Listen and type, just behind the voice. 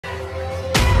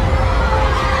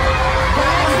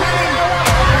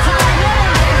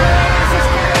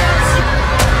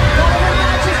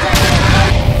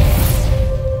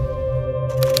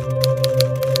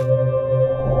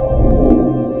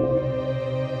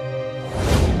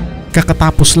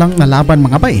Kakatapos lang na laban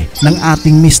mga bay ng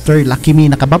ating Mr. Lucky Me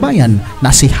na kababayan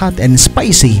na si Hot and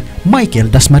Spicy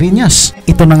Michael Dasmarinas.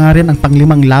 Ito na nga rin ang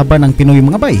panglimang laban ng Pinoy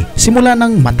mga bay simula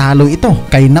nang matalo ito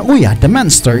kay Nauya the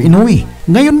Monster Inuwi.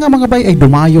 Ngayon nga mga bay ay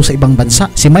dumayo sa ibang bansa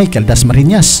si Michael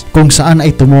Dasmarinas kung saan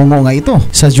ay tumungo nga ito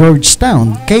sa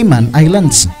Georgetown, Cayman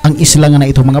Islands. Ang isla nga na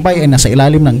ito mga bay ay nasa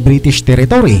ilalim ng British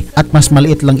territory at mas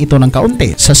maliit lang ito ng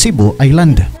kaunti sa Cebu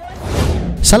Island.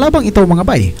 Sa labang ito mga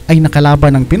bay ay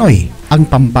nakalaban ng Pinoy ang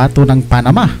pambato ng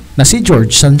Panama na si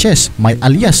George Sanchez, may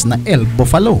alias na El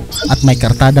Bufalo, at may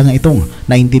kartada nga itong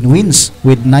 19 wins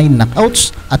with 9 knockouts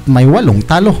at may 8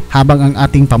 talo, habang ang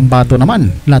ating pambato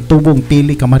naman na tubong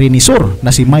pili Camarines Sur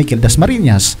na si Michael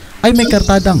Dasmarinas ay may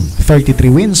kartadang 33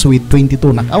 wins with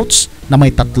 22 knockouts na may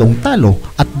 3 talo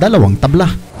at 2 tabla.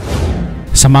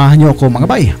 Samahan niyo ako mga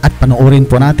bay at panoorin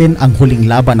po natin ang huling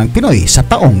laban ng Pinoy sa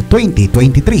taong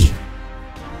 2023.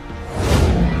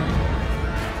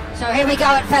 So here we go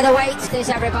at featherweight, this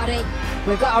everybody.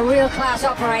 We've got a real class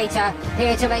operator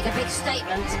here to make a big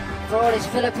statement for all his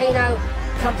Filipino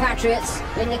compatriots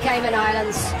in the Cayman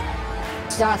Islands.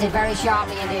 Started very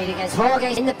sharply indeed against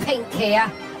Jorge in the pink here.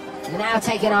 Now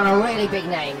taking on a really big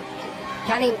name.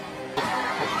 Can he...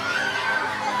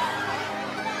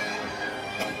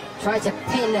 Try to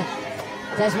pin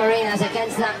Dasmarinas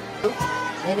against that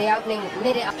in the opening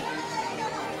minute.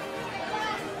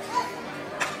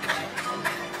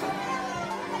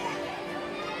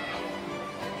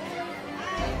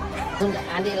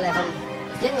 And 11.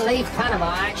 Didn't leave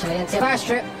Panama actually until first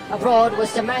trip abroad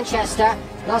was to Manchester.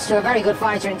 Lost to a very good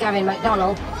fighter in Gavin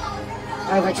McDonald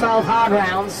over 12 hard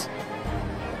rounds.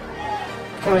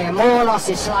 Korea more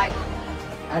losses slight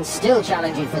and still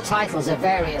challenging for titles of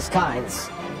various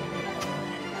kinds.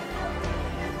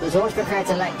 Was always prepared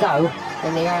to let go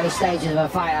in the early stages of a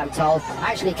fight, I'm told.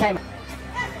 Actually came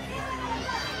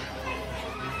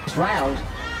this round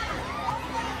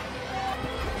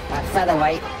at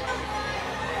featherweight.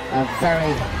 A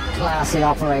very classy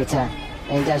operator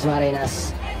in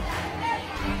Dasmarinas.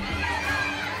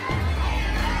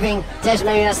 Giving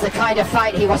Dasmarinas the kind of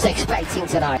fight he was expecting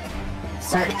tonight.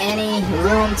 Start any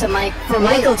room to for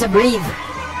Michael to breathe.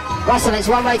 Russell, it's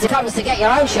one way to come to get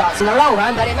your own shots in the long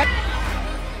run, but it may...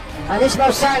 And this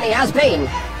most certainly has been.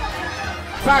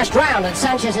 First round, and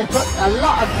Sanchez has put a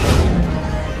lot of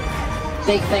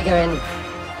big figure in.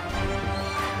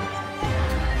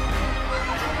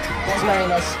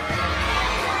 Dasmarinas.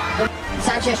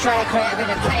 Sanchez trying to create a bit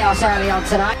of chaos early on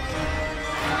tonight.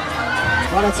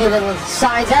 One or two little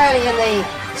signs early in the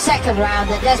second round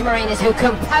that Dasmarinas, who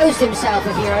composed himself,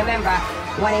 if you remember,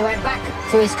 when he went back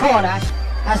to his corner,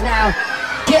 has now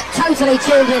totally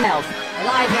tuned in.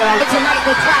 Live here to make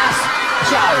the class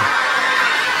show.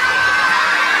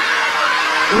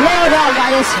 Lured on by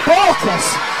this raucous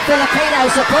Filipino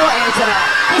support here tonight.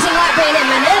 This is like being in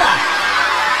Manila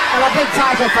on a big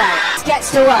title fight.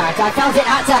 Gets to work. I felt it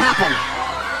had to happen.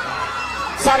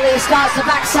 Suddenly he starts to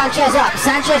back Sanchez up.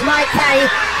 Sanchez might pay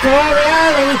for all the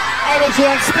early energy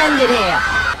expended here.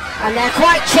 And they're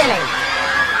quite chilling.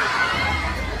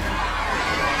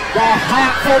 They're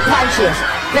hurtful punches.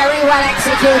 Very well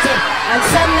executed. And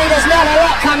suddenly there's not a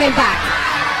lot coming back.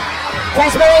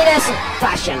 Dasmarinas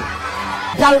fashion.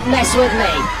 Don't mess with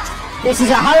me. This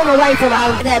is a home away from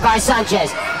home there by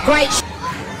Sanchez. Great.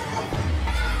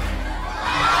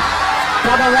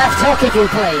 Double left hook, if you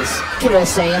please.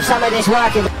 Accuracy of some of this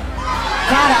working.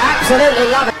 Gotta absolutely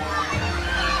love it.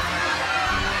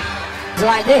 It's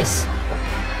like this.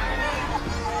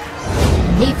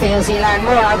 He feels he learned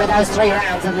more over those 3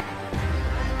 rounds and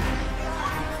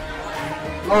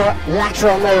more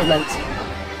lateral movement.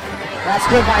 That's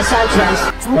good by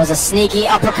Sanchez. Was a sneaky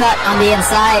uppercut on the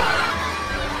inside.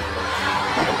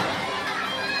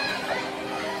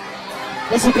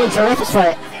 This has been terrific for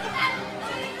it.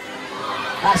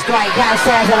 That's great,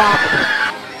 downstairs and up.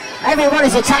 Everyone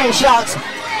is attacking shots.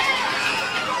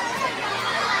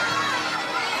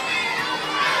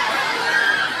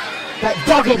 But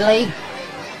doggedly,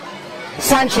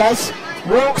 Sanchez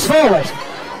walks forward.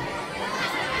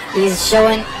 He's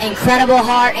showing incredible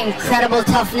heart, incredible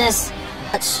toughness.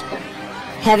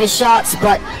 Heavy shots,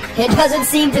 but it doesn't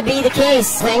seem to be the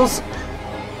case. Things.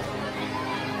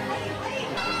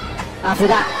 After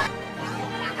that,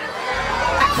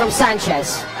 back from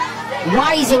Sanchez,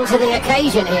 rising to the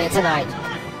occasion here tonight.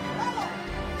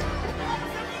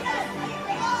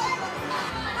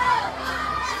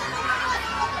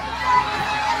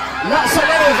 Not so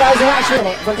many of those are actually in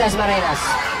it from Dasmarinas.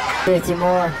 Pretty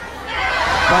more,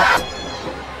 but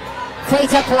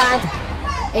feet up land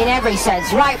in every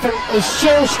sense, right from his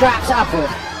shoe straps upward.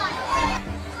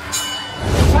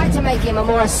 Tried to to make him a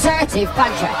more assertive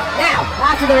puncher. Now,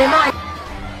 after the reminder,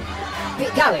 bit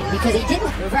going because he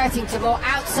didn't, reverting to more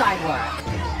outside work.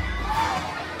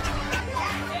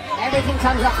 Everything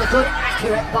comes off the good,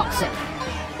 accurate boxing.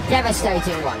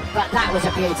 Devastating one, but that was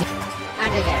a beauty.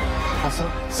 And again,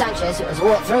 Sanchez has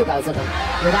walked through both of them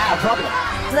without a problem.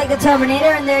 It's like the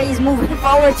Terminator, and there he's moving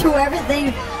forward to everything,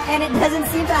 and it doesn't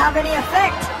seem to have any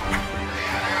effect.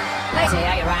 Let's see,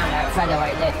 8 round out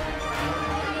featherweight did.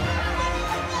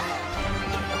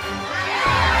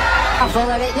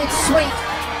 Powerful, and it did sweep.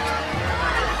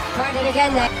 Tried it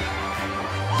again there.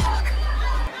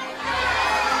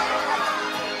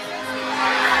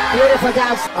 Beautiful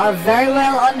dance. Are very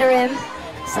well under him.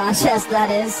 Sanchez,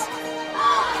 that is.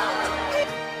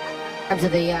 In terms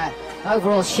of the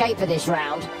overall shape of this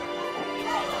round,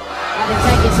 having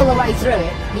taken all the way through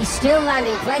it, he's still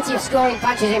landing plenty of scoring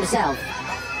punches himself.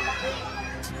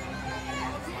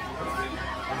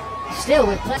 Still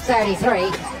with plus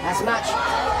 33, as much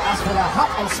as for the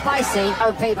hot and spicy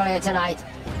people here tonight,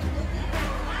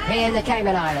 here in the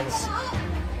Cayman Islands.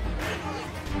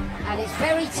 And it's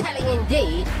very telling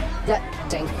indeed that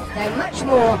they're much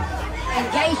more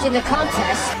engaged in the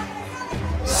contest,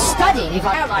 studied, if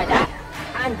I like that,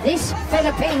 and this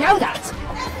Philippine know that.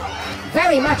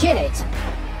 Very much in it.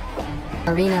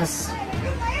 Arenas.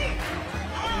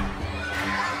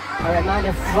 A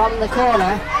reminder from the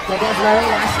corner to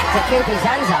Dasmarinas to keep his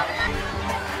hands up.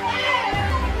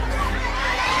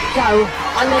 Go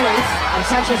underneath, and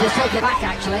Sanchez has taken it back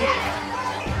actually.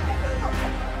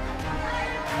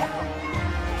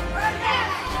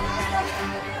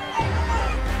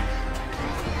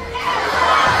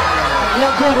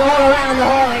 Look good all around the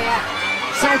hall here.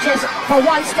 Sanchez for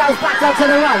once goes back onto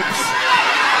the ropes.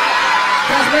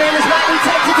 Dasmarinas might be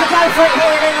tempted to go for it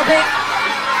here a little bit.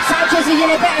 Sanchez is in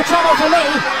a bit of trouble for me.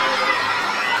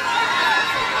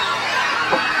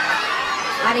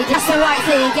 And he does the right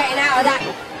thing in getting out of that.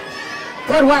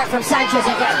 Good work from Sanchez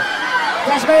again.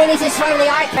 Dasmarinas is throwing the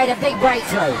eye, made a big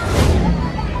breakthrough.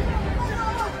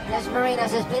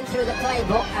 Dasmarinas has been through the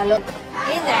playbook and look,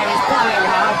 in there he's blowing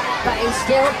hard, but he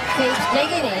still keeps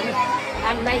digging in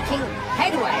and making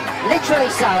headway,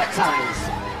 literally so at times.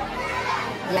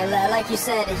 Yeah, like you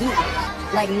said,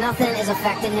 like nothing is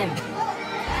affecting him.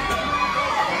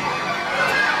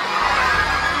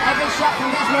 Every shot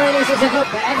from Dasmarinas is a good,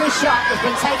 but every shot has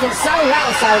been taken so well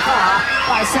so far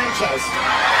by Sanchez.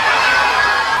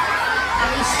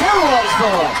 And he still walks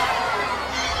forward.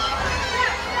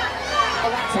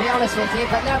 To be honest with you,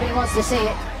 but nobody wants to see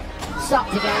it.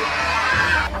 Stopped again.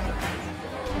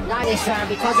 Now this round,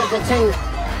 because of the two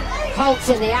halts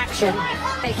in the action,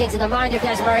 take into the mind of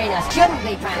Dasmarinas. Shouldn't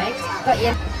be panicked, but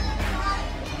you...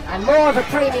 And more of a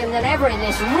premium than ever in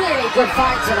this really good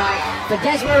fight tonight for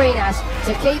Dasmarinas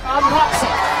to keep on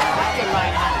boxing. Back in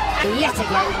right hand. Yet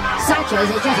again, Sanchez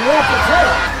is just walking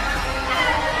through it.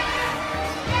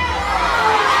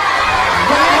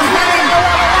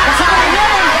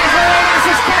 Dasmarinas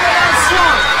is coming on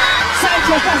strong.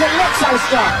 Sanchez doesn't look so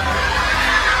strong.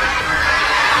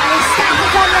 And he's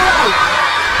stacked on the rope.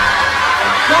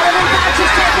 Donovan Pouch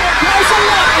is taking a closer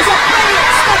look. It's a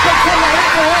brilliant stopping from the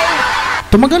referee.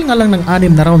 Tumagal nga lang ng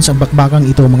 6 na rounds ang bakbagang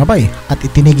ito mga bay at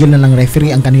itinigil na ng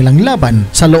referee ang kanilang laban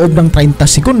sa loob ng 30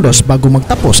 sekundos bago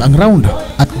magtapos ang round.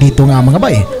 At dito nga mga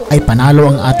bay ay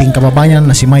panalo ang ating kababayan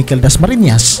na si Michael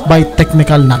Dasmarinas by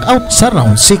technical knockout sa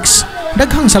round 6.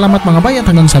 Daghang salamat mga bay at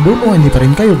hanggang sa dulo hindi pa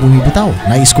rin kayo bumibitaw.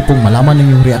 Nais ko pong malaman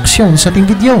ng inyong reaksyon sa ating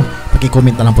video.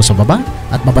 Paki-comment na lang po sa baba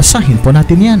at babasahin po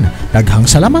natin yan. Daghang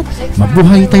salamat,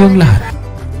 mabuhay tayong lahat.